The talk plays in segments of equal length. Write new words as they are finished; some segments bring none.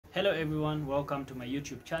Hello everyone, welcome to my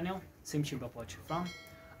YouTube channel, Simchimba Poultry Farm.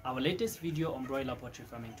 Our latest video on broiler poultry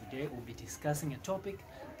farming today will be discussing a topic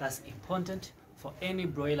that's important for any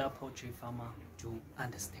broiler poultry farmer to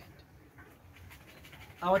understand.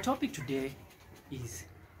 Our topic today is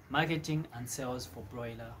marketing and sales for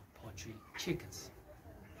broiler poultry chickens.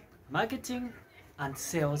 Marketing and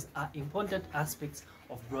sales are important aspects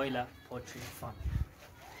of broiler poultry farming.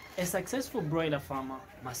 A successful broiler farmer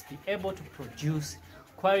must be able to produce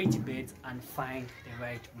quality birds and find the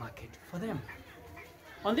right market for them.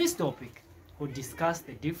 On this topic, we'll discuss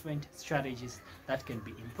the different strategies that can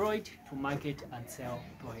be employed to market and sell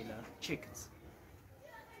broiler chickens.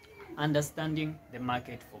 Understanding the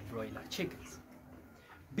market for broiler chickens.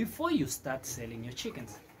 Before you start selling your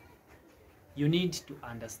chickens, you need to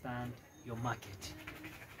understand your market.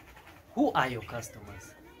 Who are your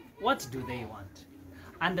customers? What do they want?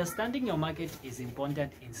 Understanding your market is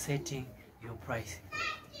important in setting your pricing,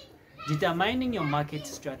 determining your market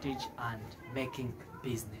strategy, and making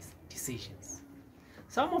business decisions.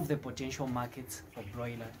 Some of the potential markets for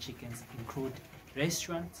broiler chickens include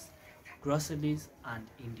restaurants, groceries, and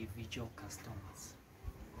individual customers.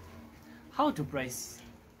 How to price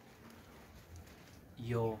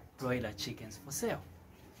your broiler chickens for sale?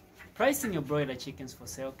 Pricing your broiler chickens for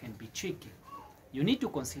sale can be tricky. You need to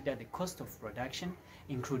consider the cost of production,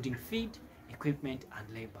 including feed, equipment,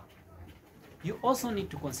 and labor. You also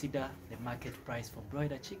need to consider the market price for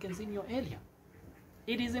broiler chickens in your area.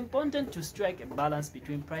 It is important to strike a balance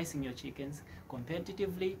between pricing your chickens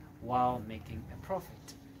competitively while making a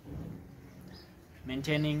profit.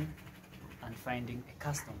 Maintaining and finding a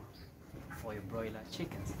customer for your broiler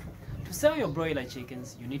chickens. To sell your broiler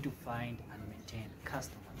chickens, you need to find and maintain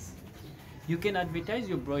customers. You can advertise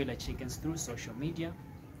your broiler chickens through social media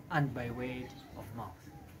and by word of mouth.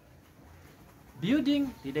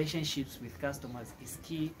 Building relationships with customers is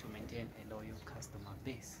key to maintain a loyal customer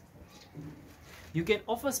base. You can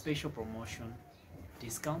offer special promotion,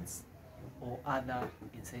 discounts, or other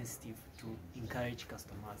incentives to encourage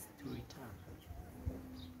customers to return.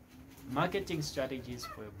 Marketing strategies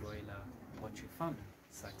for your broiler poultry farming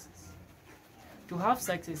success. To have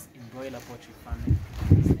success in broiler poultry farming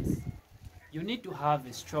business, you need to have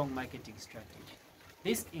a strong marketing strategy.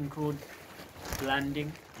 This includes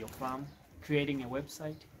branding your farm, creating a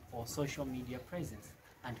website or social media presence,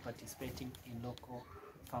 and participating in local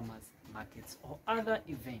farmers markets or other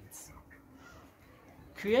events.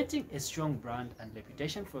 Creating a strong brand and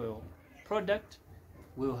reputation for your product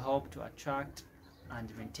will help to attract and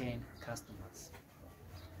maintain customers.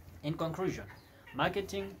 In conclusion,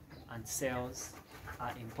 marketing and sales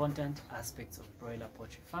are important aspects of broiler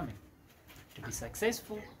poultry farming. To be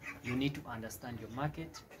successful, you need to understand your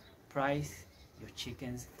market, price your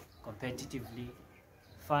chickens competitively,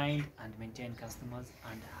 find and maintain customers,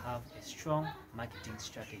 and have a strong marketing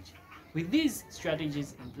strategy. With these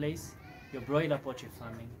strategies in place, your broiler poultry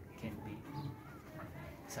farming can be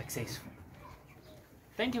successful.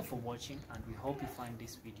 Thank you for watching, and we hope you find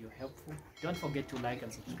this video helpful. Don't forget to like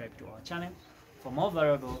and subscribe to our channel for more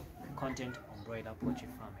valuable content on broiler poultry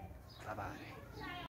farming. Bye bye.